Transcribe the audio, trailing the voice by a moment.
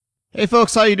Hey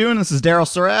folks, how you doing? This is Daryl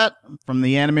Surratt from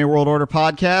the Anime World Order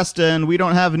podcast, and we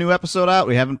don't have a new episode out.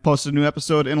 We haven't posted a new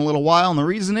episode in a little while, and the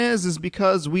reason is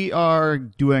because we are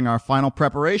doing our final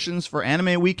preparations for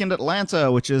Anime Weekend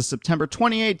Atlanta, which is September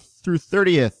 28th through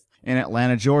 30th in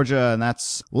Atlanta, Georgia, and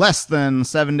that's less than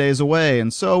 7 days away,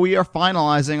 and so we are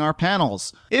finalizing our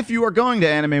panels. If you are going to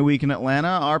Anime Weekend Atlanta,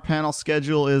 our panel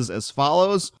schedule is as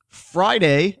follows.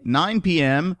 Friday, 9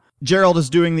 p.m., Gerald is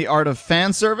doing the Art of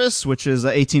Fan Service, which is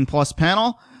an 18-plus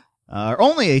panel.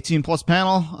 Only 18-plus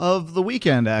panel of the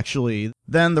weekend, actually.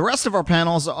 Then the rest of our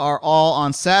panels are all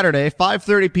on Saturday,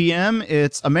 5:30 p.m.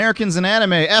 It's Americans in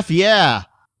Anime, F yeah!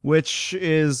 Which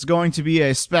is going to be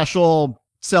a special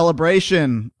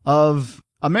celebration of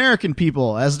American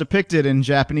people as depicted in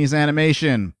Japanese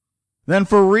animation. Then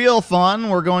for real fun,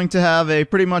 we're going to have a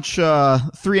pretty much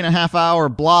 3.5-hour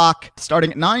block starting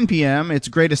at 9 p.m. It's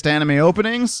Greatest Anime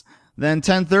Openings. Then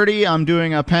 10:30, I'm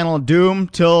doing a panel of Doom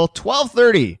till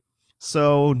 12:30.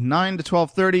 So 9 to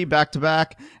 12:30, back to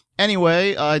back.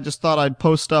 Anyway, I just thought I'd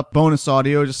post up bonus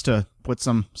audio just to put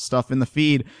some stuff in the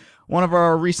feed. One of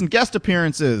our recent guest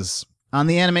appearances on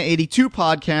the Anime82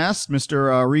 podcast,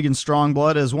 Mr. Regan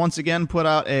Strongblood, has once again put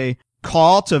out a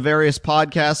call to various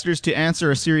podcasters to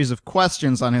answer a series of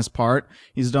questions on his part.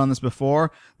 He's done this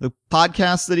before. The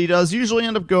podcasts that he does usually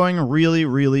end up going really,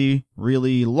 really,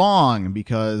 really long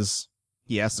because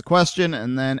he asks a question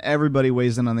and then everybody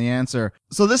weighs in on the answer.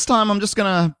 So this time I'm just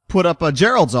gonna put up a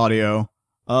Gerald's audio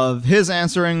of his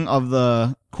answering of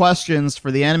the questions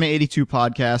for the Anime82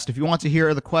 podcast. If you want to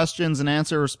hear the questions and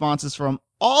answer responses from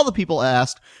all the people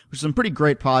asked, which are some pretty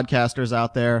great podcasters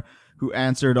out there who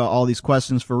answered all these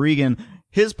questions for Regan.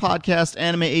 His podcast,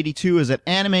 Anime82, is at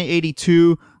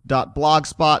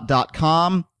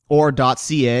anime82.blogspot.com or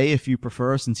 .ca if you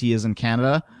prefer, since he is in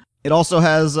Canada. It also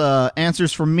has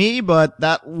answers from me, but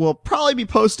that will probably be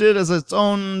posted as its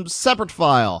own separate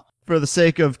file for the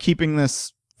sake of keeping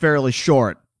this fairly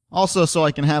short. Also, so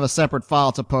I can have a separate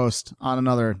file to post on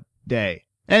another day.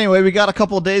 Anyway, we got a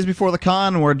couple of days before the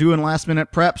con, and we're doing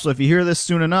last-minute prep, so if you hear this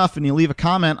soon enough and you leave a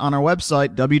comment on our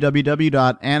website,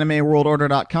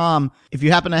 www.animeworldorder.com, if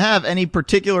you happen to have any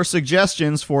particular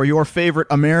suggestions for your favorite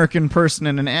American person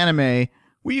in an anime,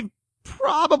 we've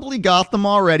probably got them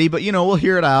already, but, we'll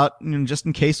hear it out, just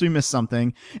in case we miss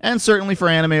something. And certainly for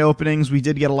anime openings, we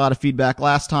did get a lot of feedback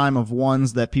last time of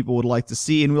ones that people would like to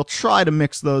see, and we'll try to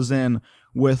mix those in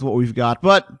with what we've got,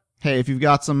 but hey, if you've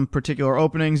got some particular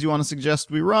openings you want to suggest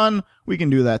we run, we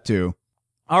can do that too.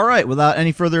 All right, without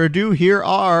any further ado, here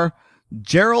are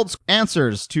Gerald's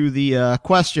answers to the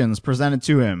questions presented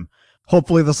to him.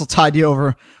 Hopefully this will tide you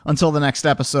over until the next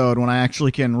episode when I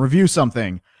actually can review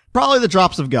something. Probably the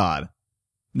Drops of God.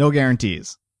 No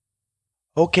guarantees.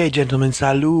 Okay, gentlemen,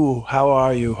 salut. How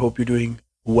are you? Hope you're doing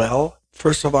well.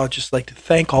 First of all, I'd just like to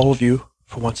thank all of you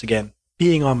for once again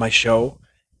being on my show.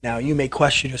 Now, you may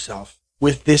question yourself,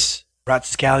 with this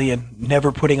rapscallion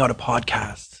never putting out a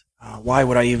podcast, why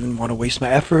would I even want to waste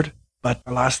my effort? But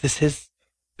alas, this has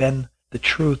been the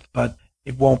truth, but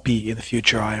it won't be in the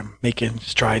future. I am making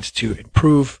strides to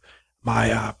improve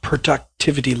my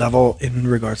productivity level in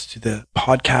regards to the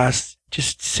podcast.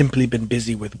 Just simply been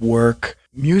busy with work,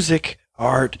 music,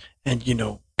 art, and,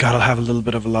 gotta have a little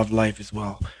bit of a love life as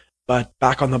well. But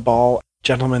back on the ball,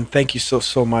 gentlemen, thank you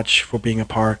so much for being a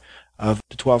part of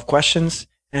the 12 questions.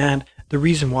 And the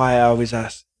reason why I always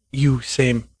ask you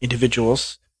same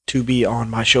individuals to be on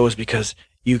my show is because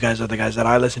you guys are the guys that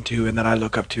I listen to and that I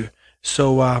look up to.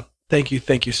 So thank you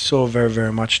so very,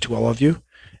 very much to all of you.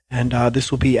 And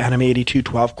this will be Anime82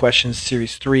 12 Questions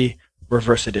Series 3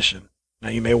 Reverse Edition. Now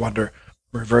you may wonder,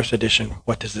 Reverse Edition,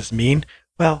 what does this mean?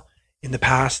 Well, in the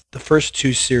past, the first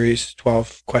two series,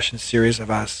 12 Questions series, I've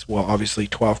asked, obviously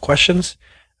 12 questions.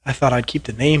 I thought I'd keep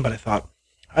the name, but I thought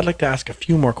I'd like to ask a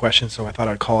few more questions, so I thought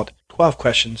I'd call it 12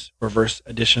 Questions Reverse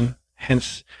Edition,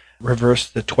 hence reverse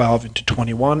the 12 into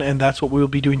 21, and that's what we will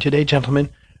be doing today, gentlemen.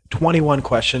 21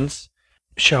 questions.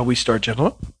 Shall we start,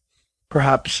 gentlemen?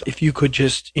 Perhaps if you could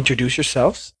just introduce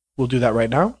yourselves. We'll do that right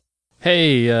now.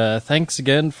 Hey, thanks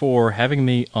again for having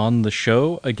me on the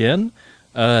show again.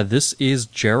 This is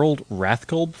Gerald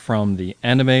Rathkolb from the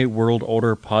Anime World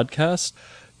Order podcast.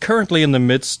 Currently in the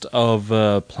midst of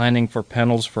planning for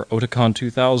panels for Otakon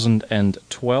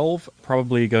 2012.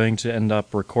 Probably going to end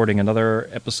up recording another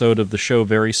episode of the show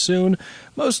very soon.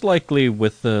 Most likely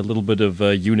with a little bit of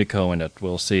Unico in it.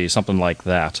 We'll see, something like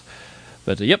that.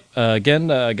 But yep, again,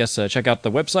 I guess check out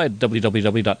the website,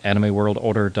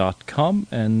 www.animeworldorder.com,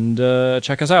 and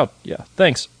check us out. Yeah,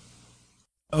 thanks.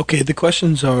 Okay, the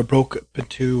questions are broken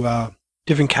into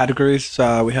different categories.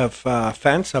 We have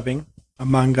fan subbing, a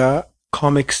manga,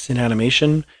 comics and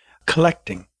animation,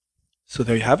 collecting, So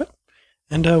there you have it.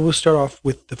 And we'll start off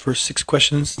with the first 6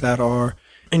 questions that are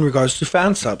in regards to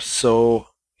fan subs. So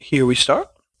here we start.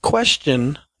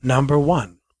 Question number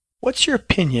 1. What's your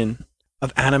opinion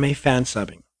of anime fan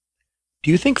subbing?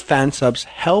 Do you think fan subs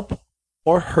help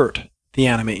or hurt the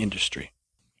anime industry?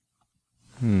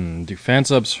 Do fan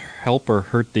subs help or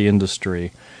hurt the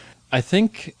industry? I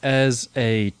think as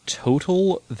a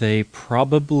total, they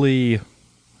probably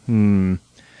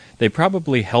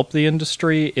help the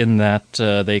industry in that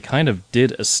they kind of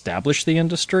did establish the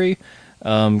industry.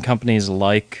 Companies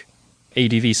like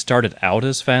ADV started out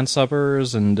as fan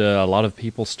subbers, and a lot of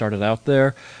people started out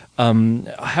there.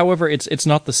 However, it's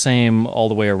not the same all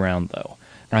the way around, though.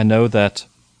 I know that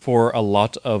for a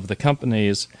lot of the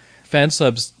companies, fan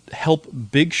subs help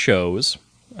big shows,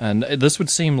 and this would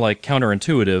seem like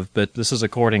counterintuitive, but this is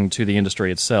according to the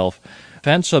industry itself.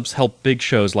 Fan subs help big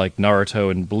shows like Naruto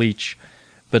and Bleach,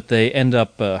 but they end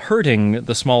up hurting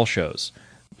the small shows.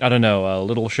 I don't know,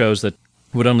 little shows that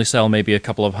would only sell maybe a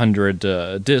couple of hundred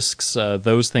discs,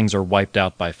 those things are wiped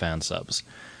out by fan subs.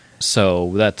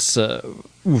 So that's a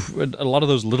lot of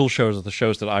those little shows are the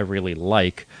shows that I really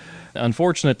like.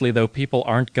 Unfortunately, though, people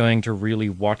aren't going to really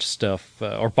watch stuff,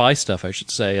 or buy stuff, I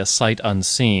should say, sight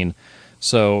unseen.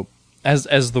 So,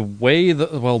 as the way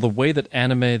that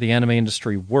the anime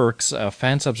industry works,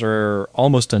 fan subs are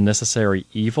almost a necessary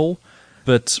evil.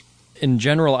 But in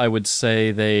general, I would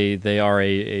say they are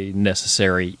a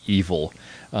necessary evil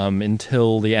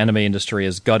until the anime industry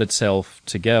has got itself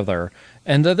together.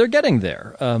 And they're getting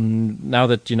there. Now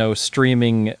that,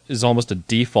 streaming is almost a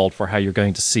default for how you're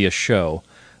going to see a show.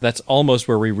 That's almost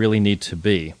where we really need to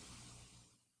be.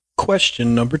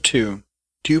 Question number 2.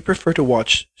 Do you prefer to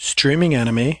watch streaming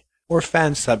anime or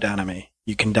fan-subbed anime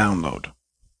you can download?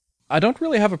 I don't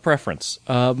really have a preference.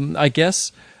 I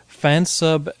guess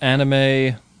fan-sub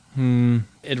anime,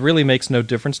 it really makes no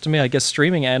difference to me. I guess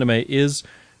streaming anime is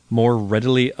more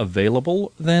readily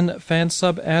available than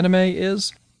fan-sub anime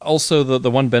is. Also, the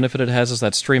one benefit it has is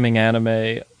that streaming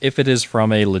anime, if it is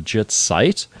from a legit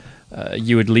site,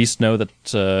 you at least know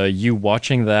that you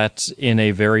watching that in a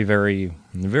very, very,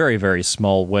 very, very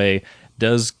small way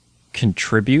does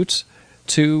contribute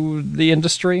to the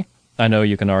industry. I know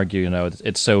you can argue,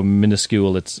 it's so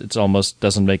minuscule, it's almost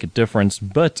doesn't make a difference,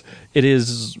 but it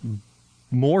is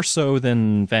more so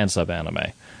than fan-sub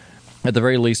anime. At the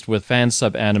very least, with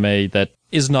fan-sub anime, that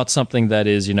is not something that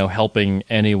is, helping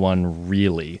anyone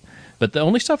really. But the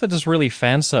only stuff that is really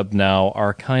fan-subbed now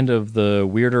are kind of the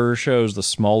weirder shows, the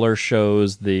smaller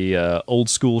shows, the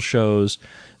old-school shows.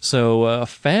 So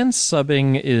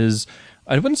fan-subbing is,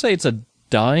 I wouldn't say it's a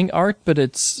dying art, but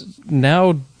it's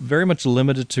now very much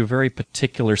limited to very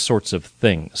particular sorts of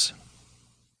things.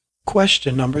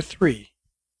 Question number 3.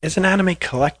 As an anime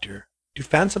collector, do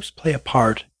fansubs play a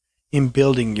part in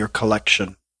building your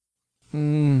collection?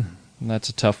 That's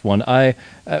a tough one.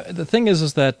 The thing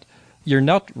is that you're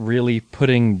not really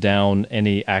putting down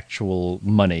any actual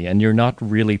money, and you're not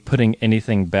really putting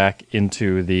anything back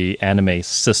into the anime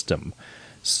system.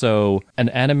 So an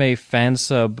anime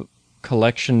fansub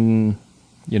collection,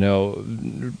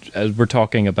 as we're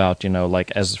talking about,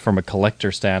 as from a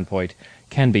collector standpoint,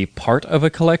 can be part of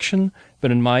a collection, but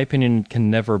in my opinion,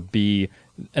 can never be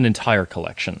an entire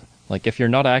collection. Like, if you're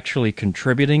not actually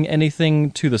contributing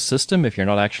anything to the system, if you're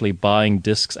not actually buying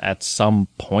discs at some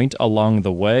point along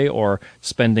the way, or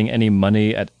spending any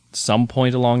money at some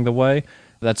point along the way,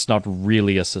 that's not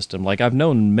really a system. Like, I've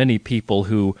known many people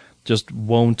who just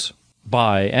won't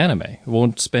buy anime,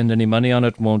 won't spend any money on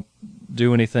it, won't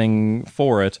do anything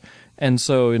for it. And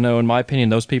so, in my opinion,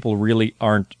 those people really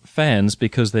aren't fans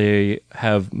because they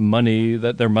have money,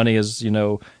 that their money is,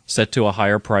 set to a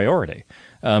higher priority.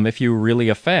 If you're really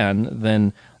a fan,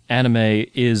 then anime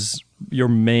is your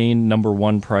main number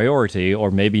 1 priority,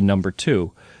 or maybe number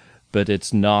 2. But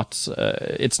it's not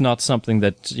something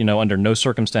that, under no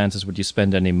circumstances would you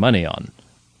spend any money on.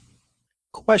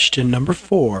 Question number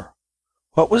 4.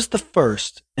 What was the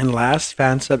first and last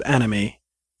fansub anime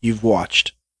you've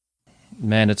watched?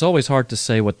 Man, it's always hard to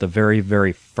say what the very,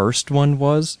 very first one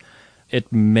was.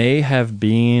 It may have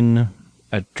been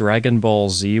a Dragon Ball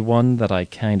Z one that I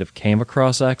kind of came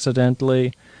across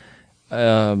accidentally.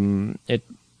 It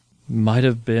might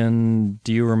have been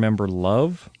Do You Remember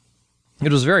Love?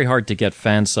 It was very hard to get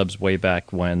fan subs way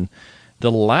back when.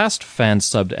 The last fan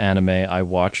subbed anime I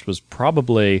watched was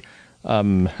probably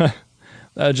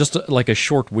just like a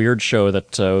short weird show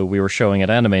that we were showing at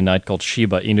Anime Night called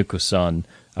Shiba Inu-san,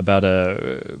 about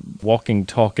a walking,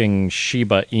 talking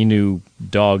Shiba Inu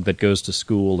dog that goes to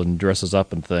school and dresses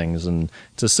up and things. And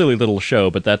it's a silly little show,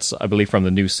 but that's, I believe, from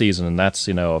the new season, and that's,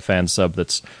 a fan sub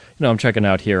that's, I'm checking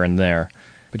out here and there.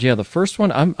 But yeah, the first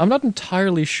one, I'm not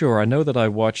entirely sure. I know that I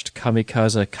watched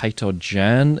Kamikaze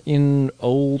Kaito-Jan in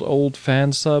old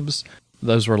fan subs.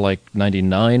 Those were like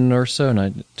 99 or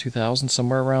so, 2000,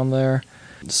 somewhere around there.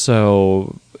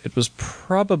 So it was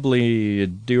probably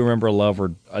Do You Remember Love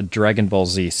or a Dragon Ball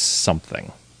Z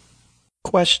something.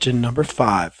 Question number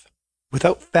 5.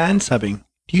 Without fan subbing,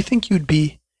 do you think you'd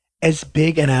be as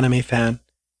big an anime fan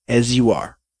as you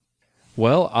are?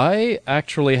 Well, I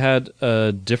actually had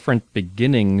different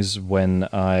beginnings when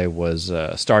I was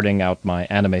starting out my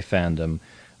anime fandom.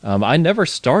 I never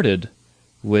started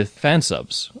with fan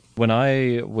subs. When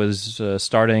I was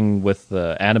starting with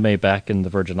anime back in the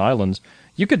Virgin Islands,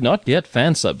 you could not get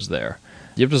fan subs there.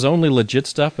 It was only legit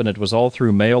stuff, and it was all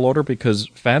through mail order because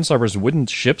fan subbers wouldn't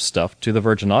ship stuff to the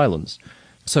Virgin Islands.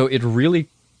 So it really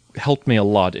helped me a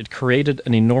lot. It created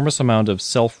an enormous amount of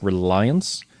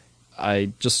self-reliance.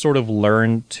 I just sort of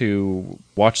learned to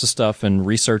watch the stuff and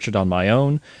research it on my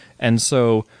own. And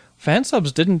so fan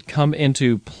subs didn't come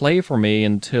into play for me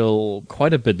until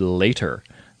quite a bit later.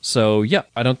 So yeah,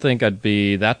 I don't think I'd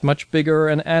be that much bigger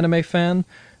an anime fan.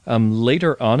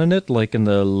 Later on in it, like in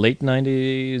the late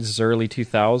 90s, early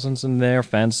 2000s in there,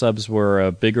 fan subs were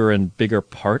a bigger and bigger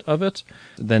part of it.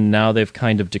 Then now they've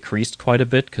kind of decreased quite a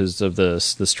bit because of the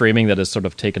streaming that has sort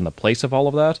of taken the place of all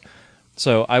of that.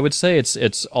 So I would say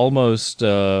it's almost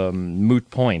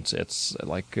moot point. It's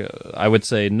like, I would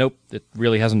say, nope, it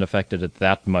really hasn't affected it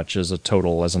that much as a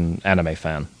total as an anime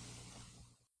fan.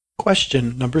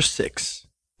 Question number 6.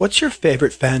 What's your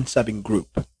favorite fan subbing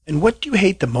group? And what do you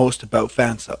hate the most about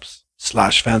fan subs /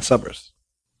 fan subbers?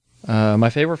 My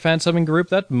favorite fan subbing group,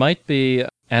 that might be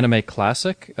Anime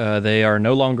Classic. They are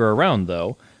no longer around,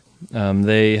 though.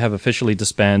 They have officially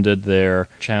disbanded. Their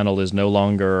channel is no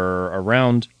longer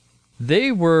around.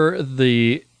 They were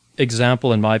the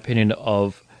example, in my opinion,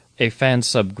 of a fan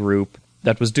sub group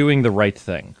that was doing the right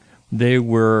thing. They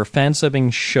were fan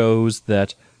subbing shows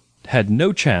that had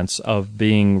no chance of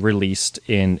being released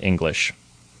in English.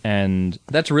 And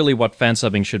that's really what fan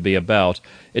subbing should be about.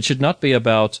 It should not be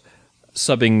about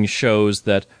subbing shows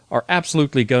that are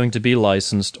absolutely going to be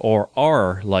licensed or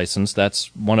are licensed. That's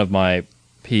one of my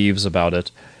peeves about it.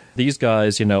 These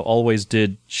guys, always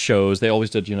did shows. They always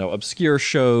did, obscure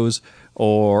shows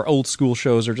or old school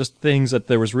shows or just things that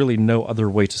there was really no other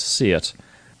way to see it.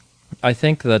 I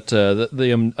think that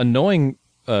the annoying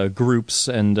groups,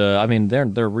 and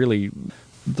they're really...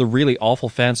 The really awful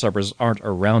fan subbers aren't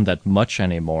around that much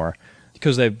anymore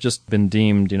because they've just been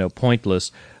deemed,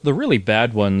 pointless. The really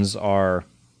bad ones are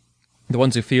the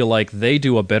ones who feel like they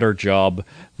do a better job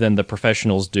than the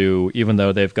professionals do, even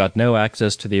though they've got no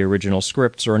access to the original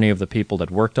scripts or any of the people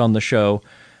that worked on the show.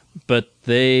 But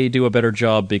they do a better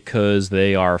job because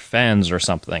they are fans or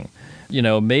something.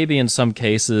 Maybe in some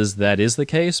cases that is the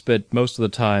case, but most of the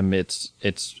time it's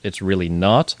really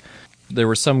not. There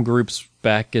were some groups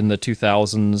back in the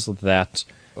 2000s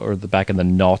back in the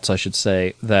noughts, I should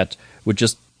say, that would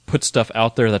just put stuff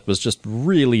out there that was just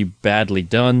really badly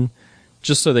done,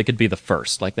 just so they could be the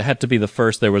first. Like, they had to be the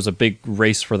first. There was a big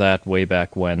race for that way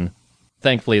back when.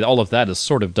 Thankfully, all of that has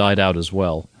sort of died out as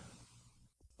well.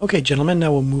 Okay, gentlemen,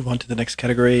 now we'll move on to the next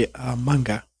category,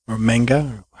 manga, or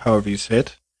however you say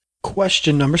it.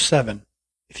 Question number 7.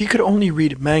 If you could only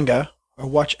read manga or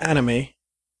watch anime,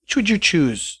 which would you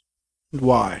choose and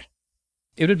why?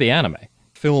 It would be anime.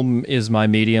 Film is my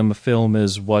medium. Film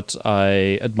is what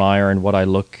I admire and what I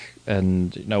look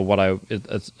and what I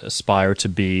aspire to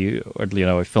be, or a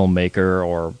filmmaker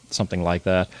or something like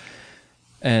that.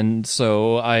 And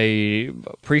so I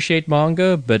appreciate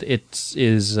manga, but it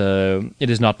is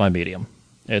not my medium.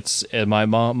 My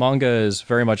manga is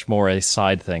very much more a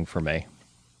side thing for me.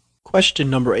 Question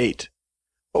number 8.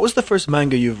 What was the first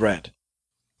manga you've read?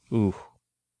 Ooh.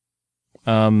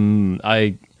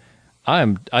 I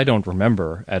don't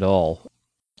remember at all.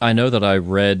 I know that I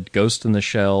read Ghost in the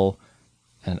Shell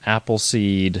and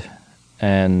Appleseed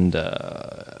and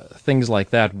things like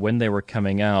that when they were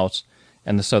coming out.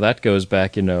 And so that goes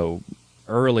back,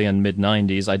 early and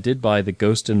mid-90s. I did buy the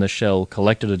Ghost in the Shell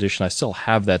collected edition. I still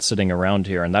have that sitting around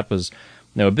here, and that was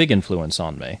a big influence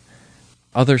on me.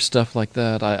 Other stuff like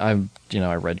that, I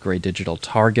read Grey Digital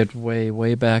Target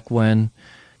way back when.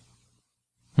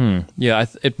 Yeah,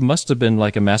 it must have been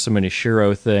like a Masamune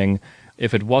Shiro thing.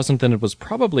 If it wasn't, then it was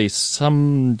probably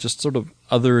some just sort of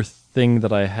other thing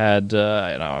that I had.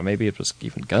 Maybe it was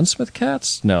even Gunsmith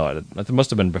Cats? No, it must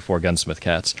have been before Gunsmith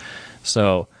Cats.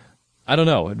 So, I don't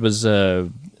know. It was,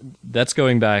 that's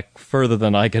going back further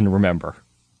than I can remember.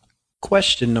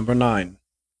 Question number 9.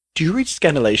 Do you read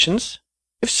Scandalations?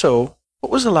 If so,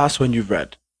 what was the last one you've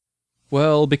read?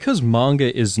 Well, because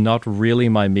manga is not really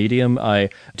my medium, I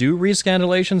do read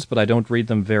scanlations, but I don't read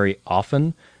them very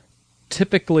often.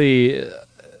 Typically,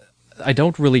 I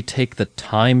don't really take the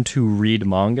time to read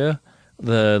manga.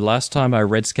 The last time I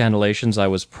read scanlations, I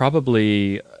was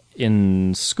probably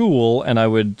in school, and I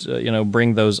would,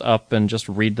 bring those up and just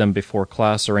read them before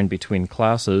class or in between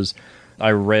classes.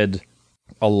 I read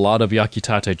a lot of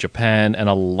Yakitate Japan and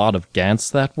a lot of Gantz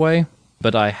that way,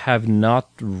 but I have not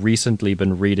recently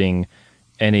been reading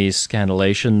any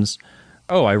scanlations.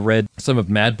 Oh, I read some of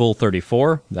Mad Bull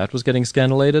 34. That was getting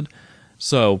scanlated.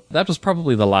 So that was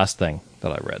probably the last thing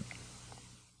that I read.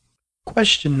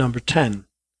 Question number 10.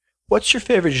 What's your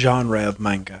favorite genre of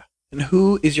manga? And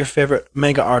who is your favorite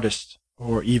manga artist?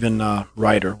 Or even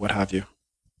writer, what have you?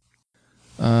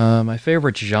 My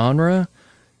favorite genre?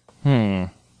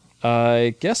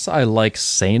 I guess I like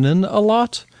seinen a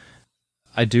lot.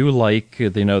 I do like,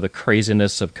 the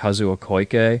craziness of Kazuo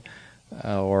Koike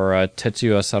or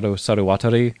Tetsuya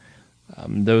Saruwatari.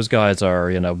 Those guys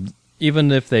are,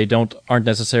 even if they aren't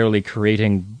necessarily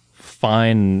creating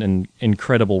fine and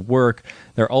incredible work,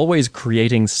 they're always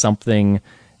creating something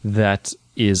that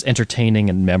is entertaining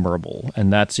and memorable.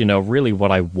 And that's, really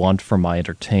what I want from my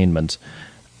entertainment.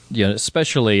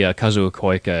 Especially Kazuo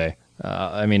Koike.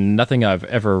 Nothing I've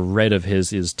ever read of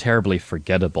his is terribly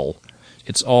forgettable.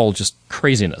 It's all just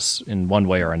craziness in one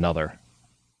way or another.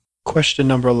 Question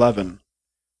number 11.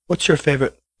 What's your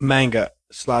favorite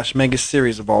manga/manga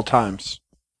series of all times?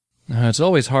 It's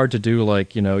always hard to do,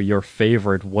 your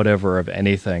favorite whatever of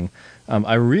anything.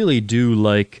 I really do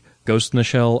like Ghost in the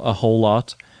Shell a whole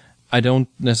lot. I don't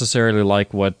necessarily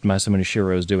like what Masamune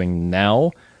Shirow is doing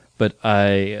now, but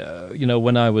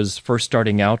when I was first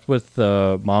starting out with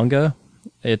manga,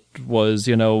 it was,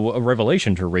 a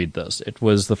revelation to read this. It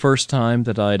was the first time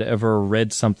that I'd ever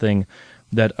read something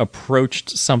that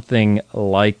approached something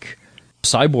like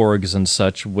cyborgs and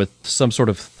such with some sort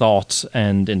of thought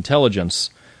and intelligence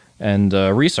and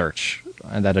research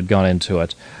that had gone into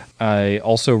it. I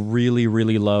also really,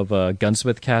 really love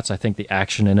Gunsmith Cats. I think the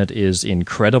action in it is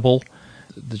incredible.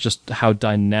 Just how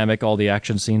dynamic all the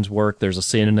action scenes work. There's a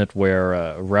scene in it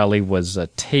where Raleigh was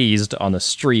tased on the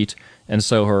street, and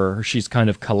so she's kind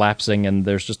of collapsing, and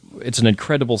it's an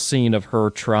incredible scene of her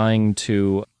trying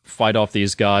to fight off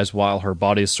these guys while her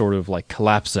body's sort of like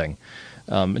collapsing.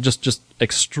 Just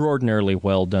extraordinarily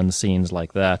well done scenes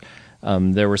like that.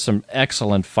 There were some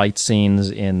excellent fight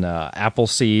scenes in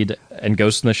Appleseed and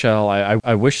Ghost in the Shell.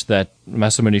 I wish that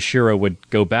Masamune Shirow would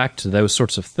go back to those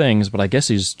sorts of things, but I guess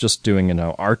he's just doing,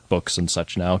 art books and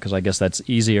such now, because I guess that's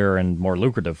easier and more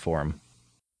lucrative for him.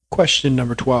 Question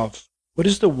number 12. What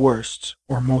is the worst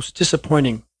or most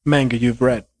disappointing manga you've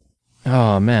read?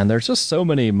 Oh man, there's just so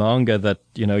many manga that,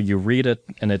 you read it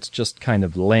and it's just kind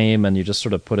of lame and you just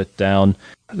sort of put it down.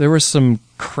 There were some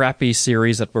crappy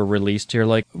series that were released here.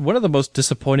 Like, one of the most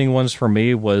disappointing ones for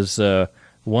me was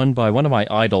one by one of my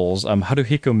idols,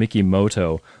 Haruhiko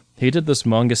Mikimoto. He did this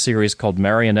manga series called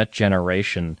Marionette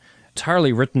Generation,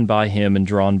 entirely written by him and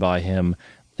drawn by him,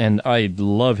 and I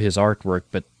love his artwork,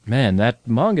 but man, that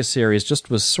manga series just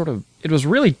was it was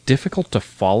really difficult to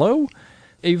follow.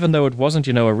 Even though it wasn't,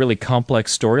 a really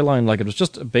complex storyline, like it was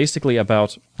just basically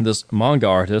about this manga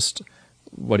artist.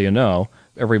 What do you know?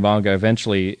 Every manga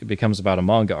eventually becomes about a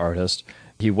manga artist.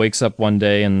 He wakes up one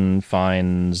day and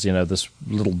finds, this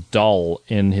little doll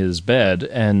in his bed.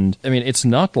 And, it's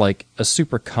not like a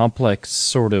super complex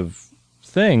sort of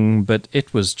thing, but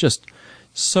it was just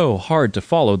so hard to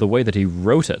follow the way that he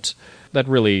wrote it. That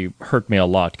really hurt me a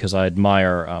lot, because I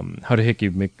admire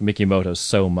Haruhiko Mikimoto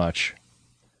so much.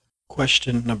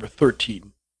 Question number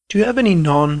 13. Do you have any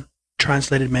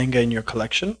non-translated manga in your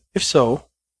collection? If so,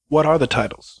 what are the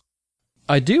titles?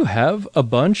 I do have a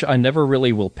bunch. I never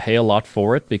really will pay a lot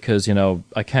for it because,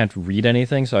 I can't read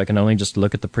anything, so I can only just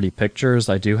look at the pretty pictures.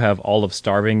 I do have all of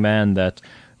Starving Man that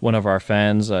one of our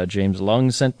fans, James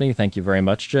Lung, sent me. Thank you very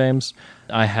much, James.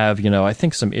 I have, I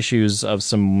think some issues of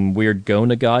some weird Go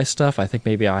Nagai stuff. I think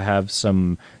maybe I have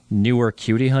some newer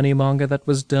Cutie Honey manga that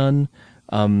was done.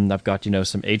 I've got,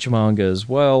 some H manga as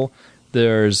well.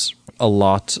 There's a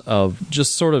lot of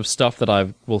just sort of stuff that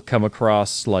I will come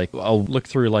across. Like, I'll look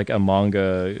through like a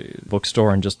manga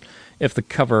bookstore and just, if the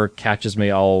cover catches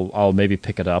me, I'll maybe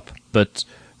pick it up. But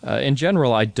in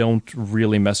general, I don't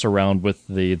really mess around with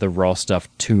the raw stuff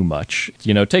too much.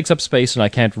 It takes up space and I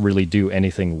can't really do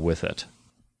anything with it.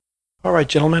 All right,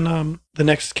 gentlemen. The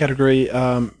next category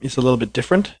is a little bit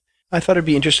different. I thought it'd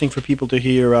be interesting for people to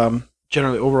hear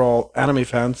generally overall anime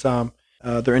fans,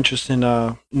 their interest in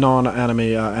non-anime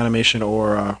animation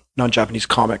or non-Japanese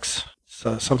comics.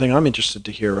 It's something I'm interested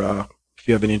to hear if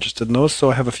you have any interest in those.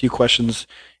 So I have a few questions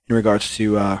in regards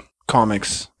to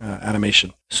comics,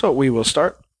 animation. So we will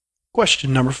start.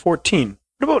 Question number 14.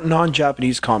 What about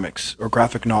non-Japanese comics or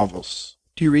graphic novels?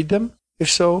 Do you read them? If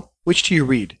so, which do you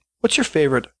read? What's your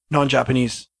favorite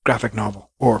non-Japanese graphic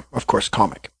novel? Or, of course,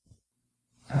 comic?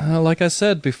 Like I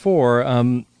said before,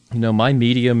 my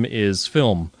medium is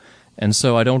film, and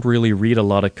so I don't really read a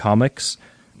lot of comics.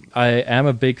 I am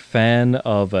a big fan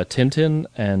of Tintin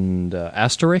and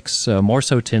Asterix, more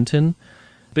so Tintin.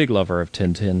 Big lover of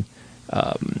Tintin.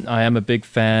 I am a big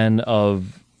fan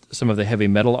of some of the heavy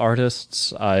metal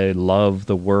artists. I love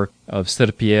the work of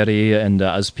Serpieri and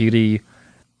Aspiri,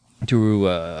 to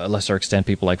a lesser extent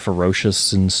people like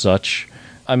Ferocious and such.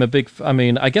 I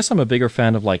guess I'm a bigger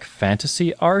fan of like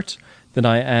fantasy art than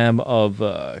I am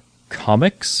of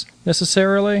comics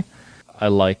necessarily. I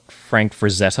like Frank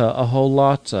Frazetta a whole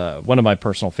lot. One of my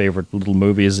personal favorite little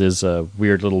movies is a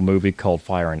weird little movie called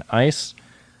Fire and Ice.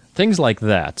 Things like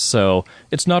that. So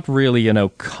it's not really,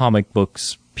 comic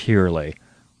books purely.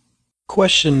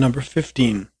 Question number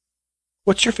 15.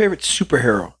 What's your favorite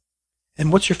superhero?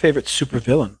 And what's your favorite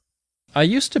supervillain? I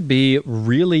used to be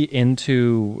really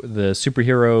into the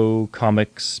superhero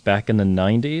comics back in the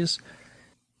 90s.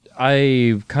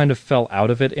 I kind of fell out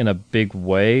of it in a big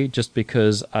way just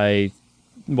because I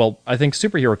think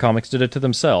superhero comics did it to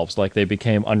themselves. Like, they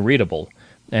became unreadable.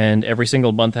 And every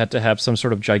single month had to have some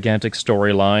sort of gigantic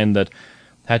storyline that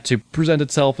had to present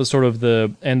itself as sort of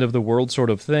the end of the world sort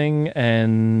of thing.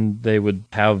 And they would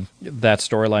have that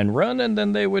storyline run, and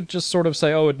then they would just sort of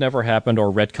say, oh, it never happened,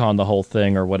 or retcon the whole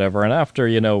thing or whatever. And after,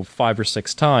 5 or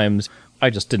 6 times, I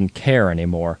just didn't care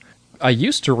anymore. I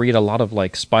used to read a lot of,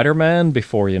 like, Spider-Man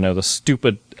before, the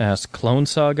stupid-ass Clone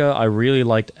Saga. I really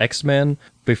liked X-Men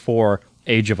before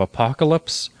Age of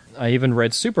Apocalypse. I even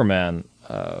read Superman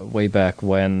way back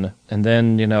when. And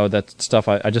then, that stuff,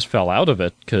 I just fell out of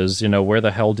it because, where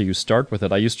the hell do you start with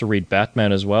it? I used to read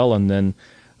Batman as well, and then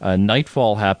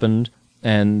Nightfall happened,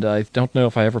 and I don't know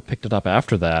if I ever picked it up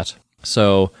after that.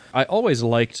 So I always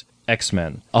liked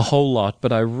X-Men a whole lot,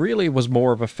 but I really was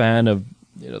more of a fan of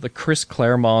the Chris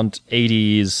Claremont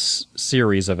 80s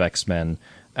series of X-Men.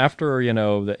 After,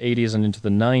 the 80s and into the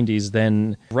 90s,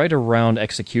 then right around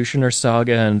Executioner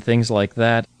Saga and things like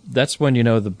that, that's when,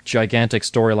 the gigantic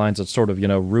storylines that sort of,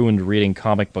 ruined reading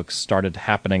comic books started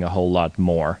happening a whole lot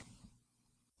more.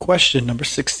 Question number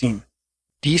 16.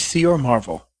 DC or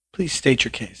Marvel? Please state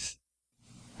your case.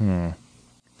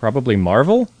 Probably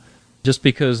Marvel? Just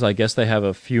because I guess they have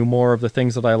a few more of the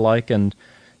things that I like, and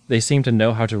they seem to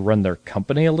know how to run their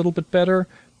company a little bit better.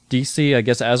 DC, I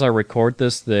guess as I record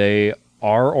this, they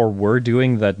are or were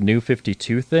doing that New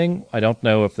 52 thing. I don't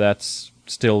know if that's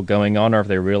still going on or if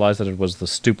they realized that it was the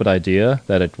stupid idea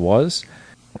that it was.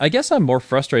 I guess I'm more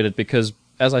frustrated because,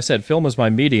 as I said, film is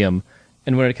my medium,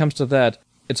 and when it comes to that,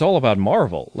 it's all about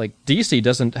Marvel. Like, DC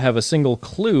doesn't have a single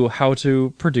clue how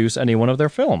to produce any one of their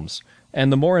films.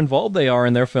 And the more involved they are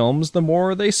in their films, the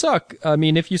more they suck. I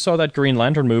mean, if you saw that Green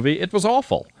Lantern movie, it was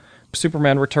awful.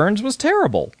 Superman Returns was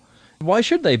terrible. Why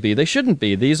should they be? They shouldn't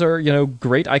be. These are,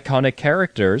 great iconic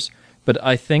characters, but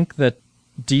I think that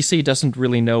DC doesn't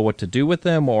really know what to do with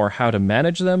them or how to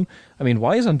manage them. I mean,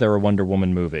 why isn't there a Wonder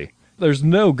Woman movie? There's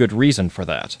no good reason for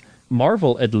that.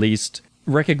 Marvel, at least,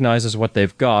 recognizes what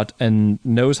they've got and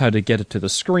knows how to get it to the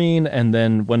screen, and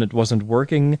then when it wasn't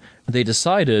working, they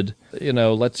decided,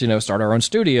 let's, start our own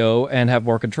studio and have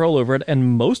more control over it,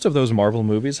 and most of those Marvel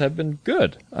movies have been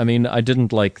good. I mean, I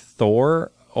didn't like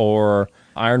Thor or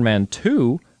Iron Man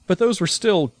 2, but those were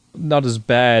still not as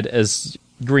bad as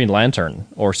Green Lantern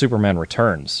or Superman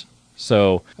Returns.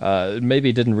 So, maybe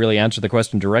it didn't really answer the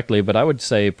question directly, but I would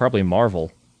say probably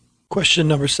Marvel. Question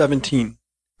number 17.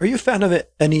 Are you a fan of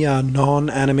any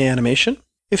non-anime animation?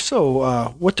 If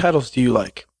so, what titles do you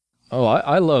like? Oh,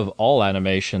 I love all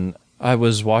animation. I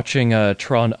was watching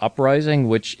Tron Uprising,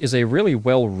 which is a really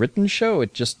well-written show.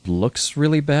 It just looks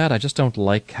really bad. I just don't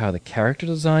like how the character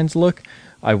designs look.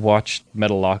 I watched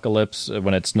Metalocalypse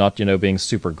when it's not, being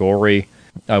super gory.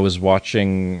 I was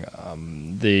watching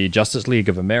the Justice League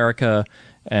of America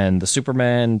and the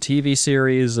Superman TV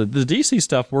series. The DC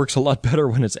stuff works a lot better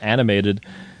when it's animated,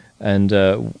 and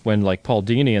when like Paul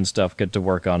Dini and stuff get to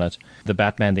work on it. The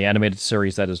Batman, the animated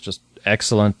series, that is just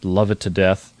excellent. Love it to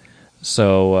death.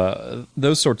 So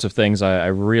those sorts of things I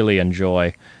really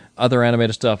enjoy. Other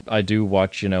animated stuff, I do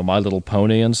watch, My Little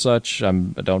Pony and such. I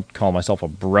don't call myself a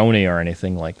brony or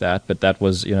anything like that, but that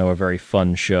was, a very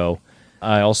fun show.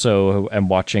 I also am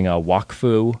watching a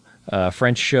Wakfu, a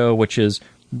French show, which is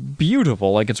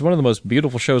beautiful. Like, it's one of the most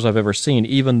beautiful shows I've ever seen,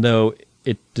 even though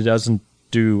it doesn't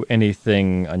do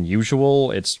anything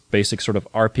unusual. It's basic sort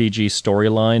of RPG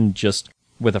storyline, just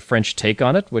with a French take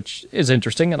on it, which is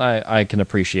interesting, and I can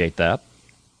appreciate that.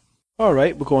 All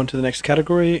right, we'll go on to the next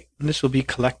category, and this will be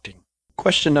collecting.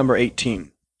 Question number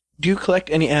 18. Do you collect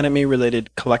any anime-related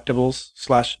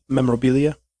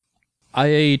collectibles/memorabilia?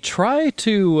 I try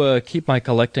to keep my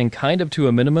collecting kind of to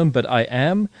a minimum, but I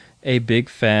am a big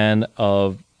fan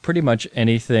of pretty much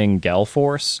anything Gal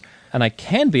Force, and I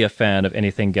can be a fan of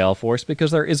anything Gal Force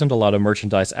because there isn't a lot of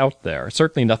merchandise out there.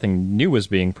 Certainly nothing new is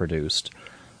being produced.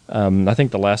 I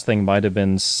think the last thing might have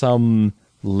been some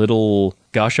little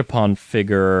Gashapon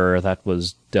figure that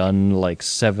was done like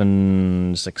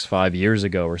 5 years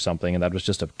ago or something, and that was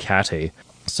just of Catty.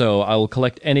 So I will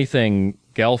collect anything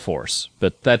Gal Force,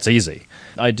 but that's easy.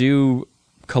 I do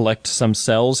collect some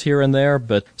cells here and there,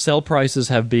 but cell prices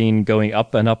have been going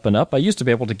up and up and up. I used to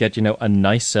be able to get, a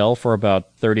nice cell for about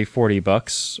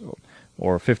 $30-$40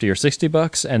 or $50 or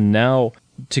 $60, and now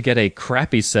to get a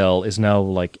crappy cell is now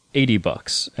like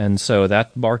 $80, and so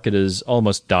that market has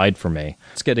almost died for me.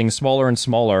 It's getting smaller and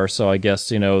smaller, so I guess,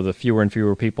 the fewer and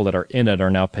fewer people that are in it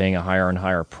are now paying a higher and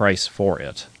higher price for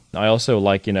it. I also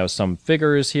like, some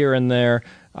figures here and there.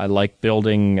 I like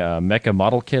building mecha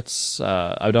model kits.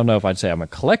 I don't know if I'd say I'm a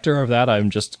collector of that. I'm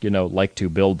just, like to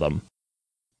build them.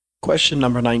 Question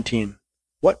number 19.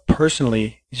 What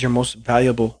personally is your most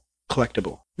valuable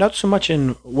collectible? Not so much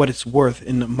in what it's worth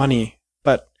in money,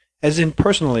 but as in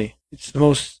personally, it's the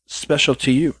most special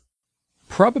to you.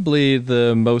 Probably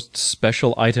the most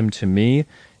special item to me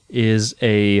is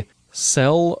a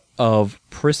cell of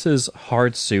Pris's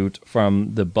hard suit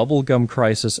from the Bubblegum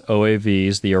Crisis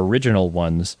OAVs, the original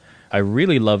ones. I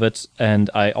really love it,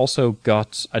 and I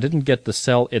didn't get the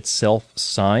cell itself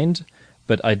signed,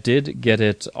 but I did get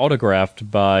it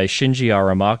autographed by Shinji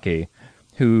Aramaki,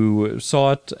 who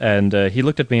saw it, and he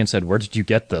looked at me and said, "Where did you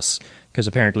get this?" Because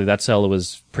apparently that cell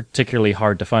was particularly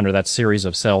hard to find, or that series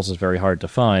of cells is very hard to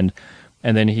find.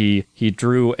 And then he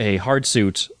drew a hard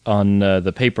suit on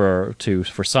the paper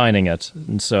for signing it.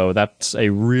 And so that's a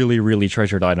really, really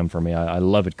treasured item for me. I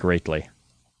love it greatly.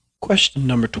 Question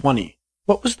number 20.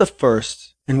 What was the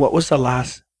first and what was the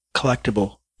last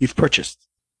collectible you've purchased?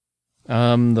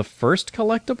 The first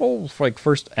collectible? Like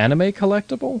first anime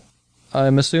collectible?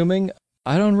 I'm assuming.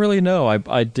 I don't really know.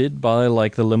 I did buy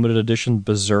like the limited edition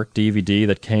Berserk DVD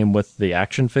that came with the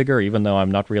action figure, even though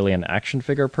I'm not really an action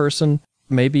figure person.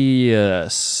 Maybe a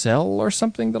cell or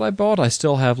something that I bought. I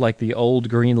still have like the old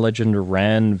Green Legend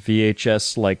Ran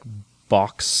VHS like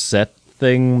box set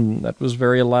thing that was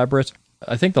very elaborate.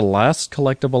 I think the last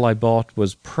collectible I bought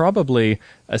was probably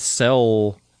a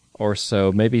cell or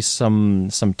so, maybe some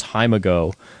time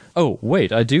ago. Oh,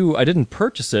 wait, I didn't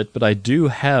purchase it, but I do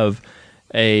have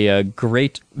a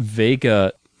Great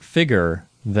Vega figure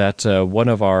that one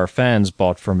of our fans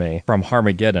bought for me from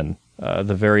Harmageddon,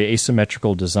 the very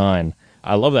asymmetrical design.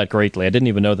 I love that greatly. I didn't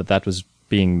even know that was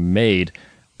being made,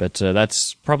 but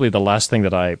that's probably the last thing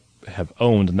that I have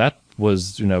owned, and that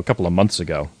was, a couple of months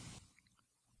ago.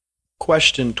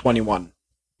 Question 21.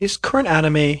 Is current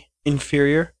anime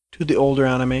inferior to the older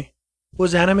anime?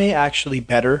 Was anime actually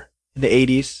better in the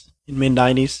 80s, in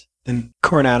mid-90s, than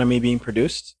current anime being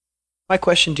produced? My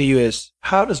question to you is,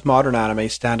 how does modern anime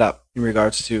stand up in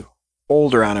regards to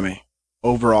older anime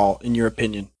overall, in your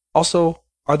opinion? Also,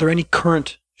 are there any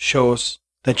current shows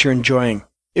that you're enjoying?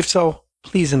 If so,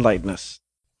 please enlighten us.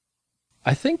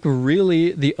 I think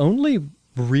really the only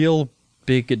real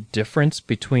big difference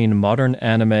between modern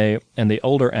anime and the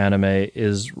older anime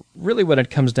is really when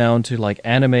it comes down to like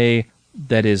anime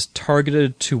that is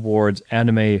targeted towards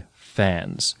anime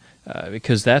fans.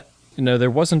 Because that, there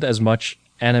wasn't as much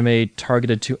anime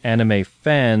targeted to anime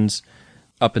fans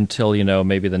up until,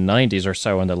 maybe the 90s or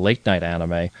so in the late night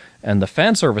anime. And the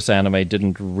fan service anime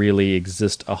didn't really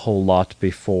exist a whole lot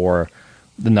before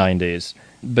the 90s.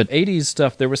 But 80s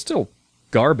stuff, there was still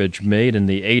garbage made in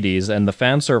the 80s, and the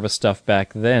fan service stuff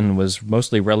back then was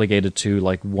mostly relegated to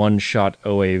like one-shot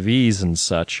OAVs and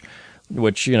such,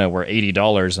 which, were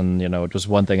 $80 and, it was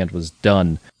one thing and it was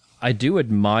done. I do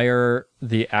admire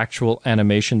the actual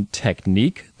animation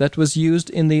technique that was used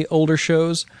in the older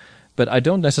shows, but I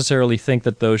don't necessarily think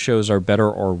that those shows are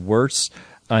better or worse.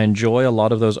 I enjoy a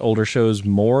lot of those older shows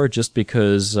more just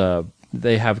because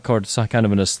they have kind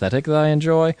of an aesthetic that I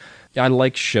enjoy. I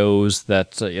like shows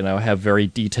that, have very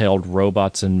detailed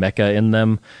robots and mecha in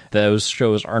them. Those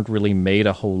shows aren't really made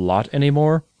a whole lot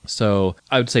anymore. So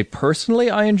I would say personally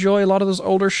I enjoy a lot of those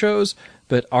older shows,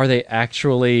 but are they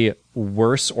actually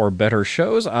worse or better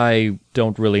shows? I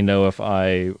don't really know if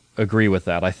I agree with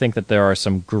that. I think that there are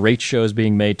some great shows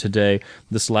being made today.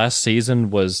 This last season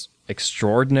was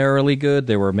extraordinarily good.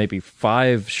 There were maybe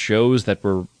 5 shows that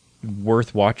were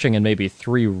worth watching and maybe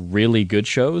 3 really good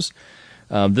shows.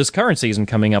 This current season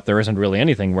coming up, there isn't really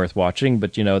anything worth watching,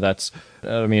 but,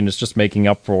 it's just making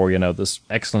up for, this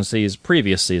excellency's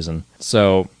previous season.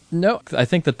 So, no, I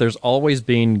think that there's always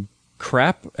been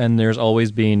crap and there's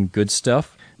always been good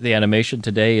stuff. The animation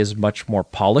today is much more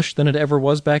polished than it ever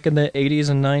was back in the 80s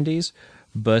and 90s,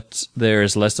 but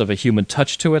there's less of a human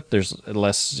touch to it. There's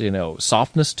less,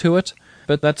 softness to it.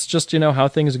 But that's just, how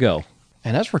things go.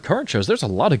 And as for current shows, there's a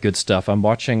lot of good stuff. I'm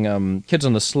watching Kids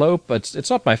on the Slope. It's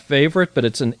not my favorite, but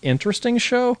it's an interesting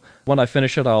show. When I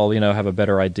finish it, I'll, have a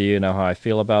better idea, how I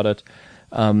feel about it.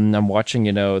 I'm watching,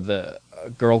 the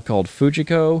Girl Called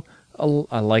Fujiko.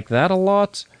 I like that a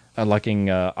lot. I'm liking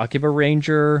Akiba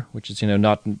Ranger, which is,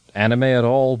 not anime at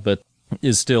all, but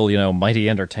is still, mighty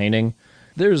entertaining.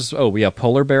 There's,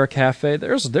 Polar Bear Cafe.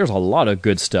 There's a lot of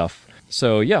good stuff.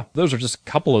 So, yeah, those are just a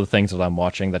couple of the things that I'm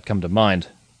watching that come to mind.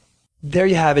 There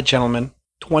you have it, gentlemen.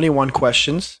 21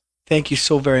 questions. Thank you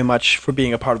so very much for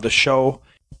being a part of the show.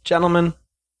 Gentlemen,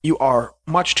 you are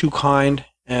much too kind,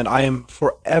 and I am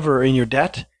forever in your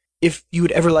debt. If you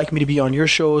would ever like me to be on your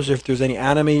shows, if there's any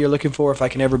anime you're looking for, if I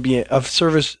can ever be of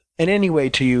service in any way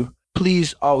to you,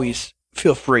 please always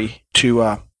feel free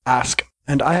to ask.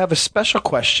 And I have a special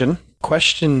question,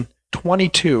 question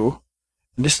 22,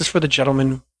 and this is for the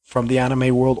gentleman from the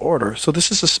Anime World Order. So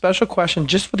this is a special question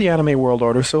just for the Anime World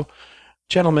Order. So,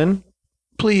 gentlemen,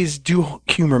 please do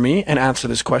humor me and answer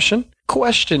this question.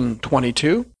 Question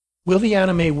 22. Will the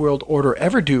Anime World Order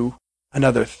ever do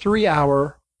another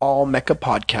 3-hour all-mecha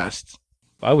podcast?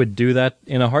 I would do that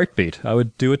in a heartbeat. I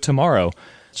would do it tomorrow.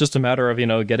 It's just a matter of,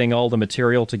 getting all the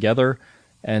material together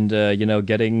and,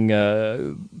 getting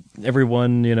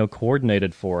everyone,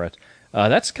 coordinated for it.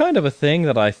 That's kind of a thing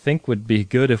that I think would be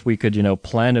good if we could,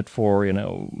 plan it for,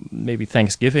 maybe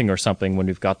Thanksgiving or something when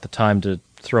we've got the time to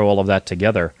throw all of that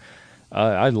together.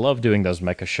 I love doing those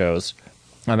mecha shows.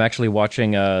 I'm actually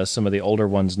watching some of the older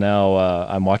ones now.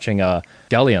 I'm watching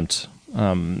Galliant.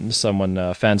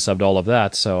 Someone fan-subbed all of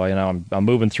that, so, I'm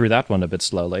moving through that one a bit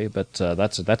slowly, but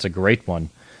that's a great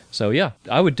one. So, yeah,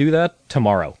 I would do that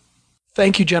tomorrow.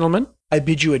 Thank you, gentlemen. I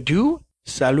bid you adieu.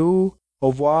 Salut. Au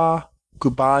revoir.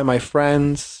 Goodbye, my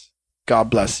friends. God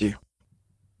bless you.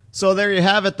 So there you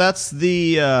have it. That's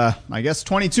the,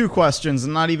 22 questions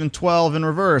and not even 12 in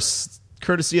reverse,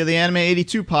 courtesy of the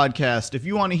Anime82 podcast. If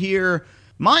you want to hear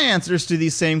my answers to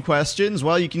these same questions,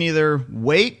 well, you can either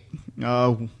wait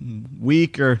a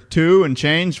week or two and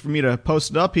change for me to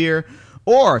post it up here,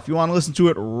 or if you want to listen to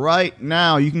it right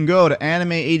now, you can go to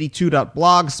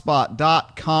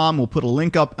anime82.blogspot.com. We'll put a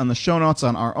link up on the show notes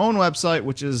on our own website,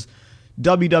 which is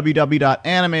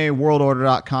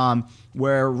www.animeworldorder.com,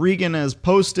 where Regan has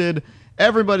posted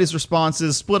everybody's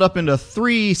responses split up into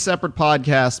 3 separate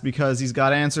podcasts because he's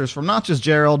got answers from not just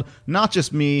Gerald, not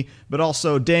just me, but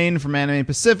also Dane from Anime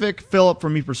Pacific, Philip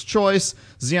from Meeper's Choice,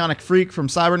 Zeonic Freak from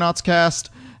Cybernauts Cast.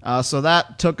 So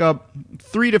that took up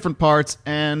 3 different parts,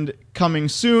 and coming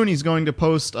soon, he's going to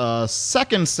post a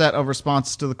second set of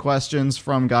responses to the questions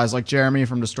from guys like Jeremy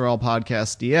from Destroy All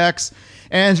Podcast DX,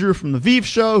 Andrew from The Veef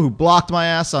Show, who blocked my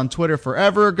ass on Twitter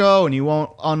forever ago, and he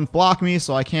won't unblock me,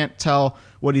 so I can't tell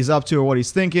what he's up to or what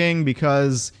he's thinking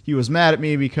because he was mad at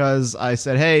me because I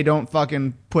said, hey, don't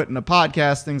fucking put in a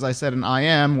podcast things I said in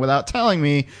IM without telling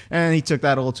me, and he took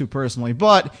that a little too personally.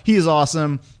 But he's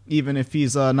awesome, even if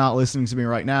he's not listening to me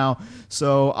right now.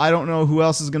 So I don't know who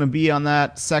else is going to be on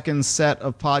that second set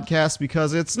of podcasts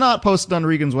because it's not posted on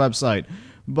Regan's website.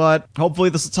 But hopefully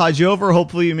this will tide you over.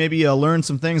 Hopefully maybe you'll learn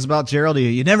some things about Gerald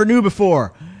you never knew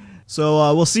before.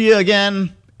 So we'll see you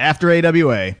again after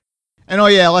AWA. And oh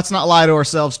yeah, let's not lie to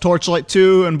ourselves. Torchlight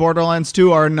 2 and Borderlands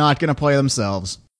 2 are not going to play themselves.